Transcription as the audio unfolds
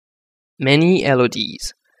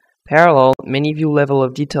ManyLoDs, parallel many-view level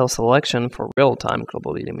of detail selection for real-time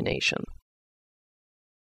global illumination.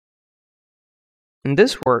 In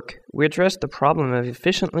this work, we address the problem of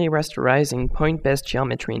efficiently rasterizing point-based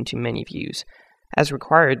geometry into many views, as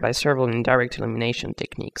required by several indirect illumination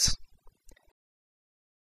techniques.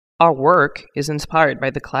 Our work is inspired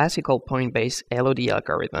by the classical point-based LoD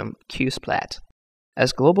algorithm, QSplat.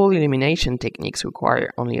 As global illumination techniques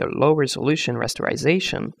require only a low-resolution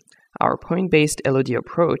rasterization, our point-based LoD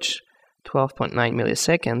approach, 12.9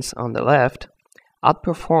 milliseconds on the left,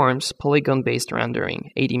 outperforms polygon-based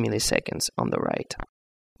rendering, 80 milliseconds on the right.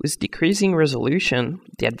 With decreasing resolution,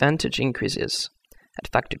 the advantage increases.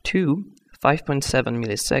 At factor 2, 5.7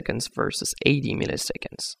 milliseconds versus 80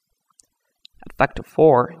 milliseconds. At factor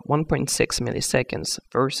 4, 1.6 milliseconds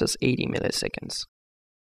versus 80 milliseconds.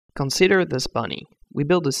 Consider this bunny. We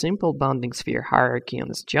build a simple bounding sphere hierarchy on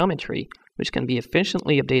this geometry, which can be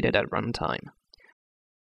efficiently updated at runtime.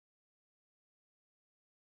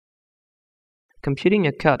 Computing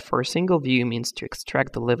a cut for a single view means to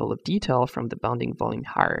extract the level of detail from the bounding volume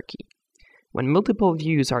hierarchy. When multiple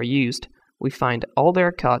views are used, we find all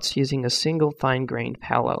their cuts using a single fine-grained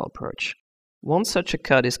parallel approach. Once such a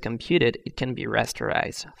cut is computed, it can be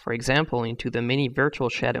rasterized, for example into the many virtual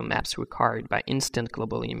shadow maps required by instant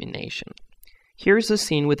global illumination. Here is a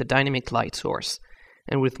scene with a dynamic light source,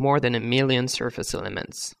 and with more than 1 million surface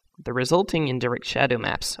elements. The resulting indirect shadow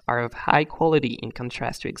maps are of high quality in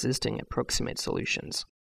contrast to existing approximate solutions.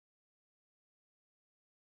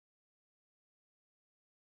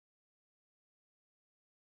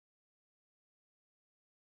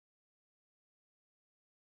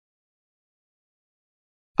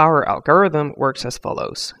 Our algorithm works as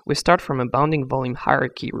follows. We start from a bounding volume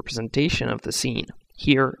hierarchy representation of the scene,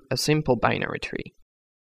 here a simple binary tree.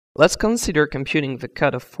 Let's consider computing the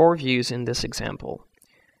cut of 4 views in this example.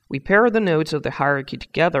 We pair the nodes of the hierarchy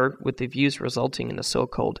together with the views resulting in the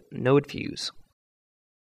so-called node views.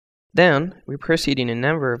 Then, we proceed in a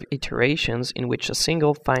number of iterations in which a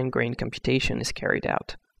single fine-grained computation is carried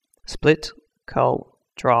out. Split, cull,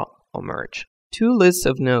 draw, or merge. 2 lists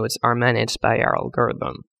of nodes are managed by our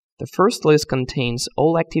algorithm. The first list contains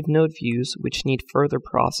all active node views which need further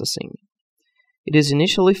processing. It is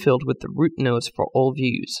initially filled with the root nodes for all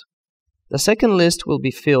views. The second list will be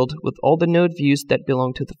filled with all the node views that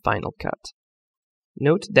belong to the final cut.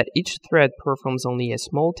 Note that each thread performs only a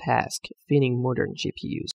small task, fitting modern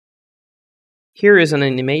GPUs. Here is an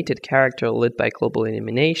animated character lit by Global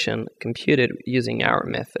Illumination, computed using our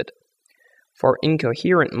method. For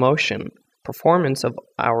incoherent motion, performance of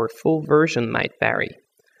our full version might vary.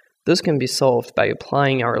 This can be solved by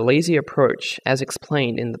applying our lazy approach as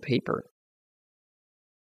explained in the paper.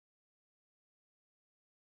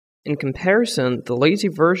 In comparison, the lazy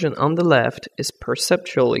version on the left is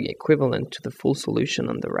perceptually equivalent to the full solution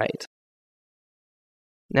on the right.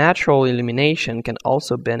 Natural illumination can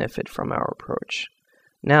also benefit from our approach.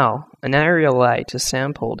 Now, an area light is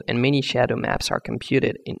sampled and many shadow maps are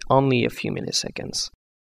computed in only a few milliseconds.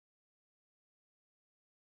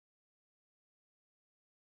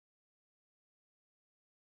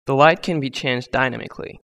 The light can be changed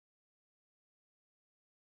dynamically.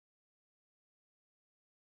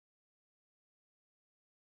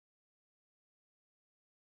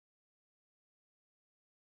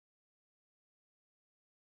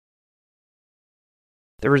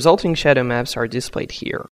 The resulting shadow maps are displayed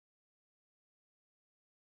here.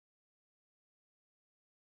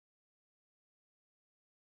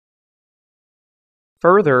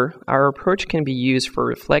 Further, our approach can be used for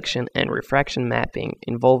reflection and refraction mapping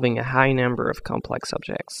involving a high number of complex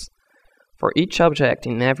objects. For each object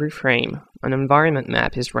in every frame, an environment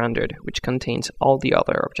map is rendered which contains all the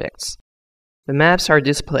other objects. The maps are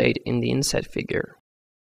displayed in the inset figure.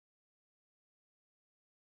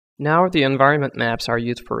 Now the environment maps are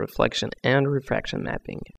used for reflection and refraction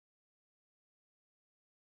mapping.